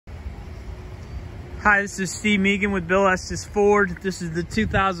Hi, this is Steve Megan with Bill Estes Ford. This is the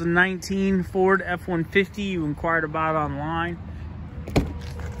 2019 Ford F-150 you inquired about online.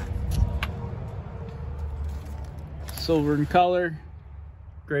 Silver in color,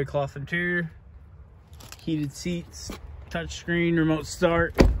 gray cloth interior, heated seats, touchscreen, remote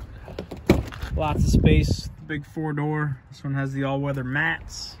start, lots of space, big 4-door. This one has the all-weather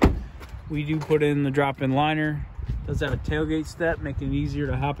mats. We do put in the drop-in liner. Does have a tailgate step, making it easier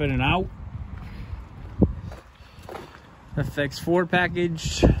to hop in and out. FX4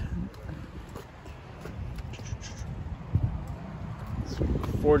 package.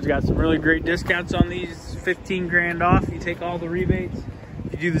 Ford's got some really great discounts on these. 15 grand off. You take all the rebates.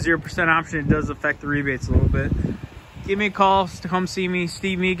 If you do the 0% option, it does affect the rebates a little bit. Give me a call to come see me.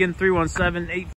 Steve Megan, 317-8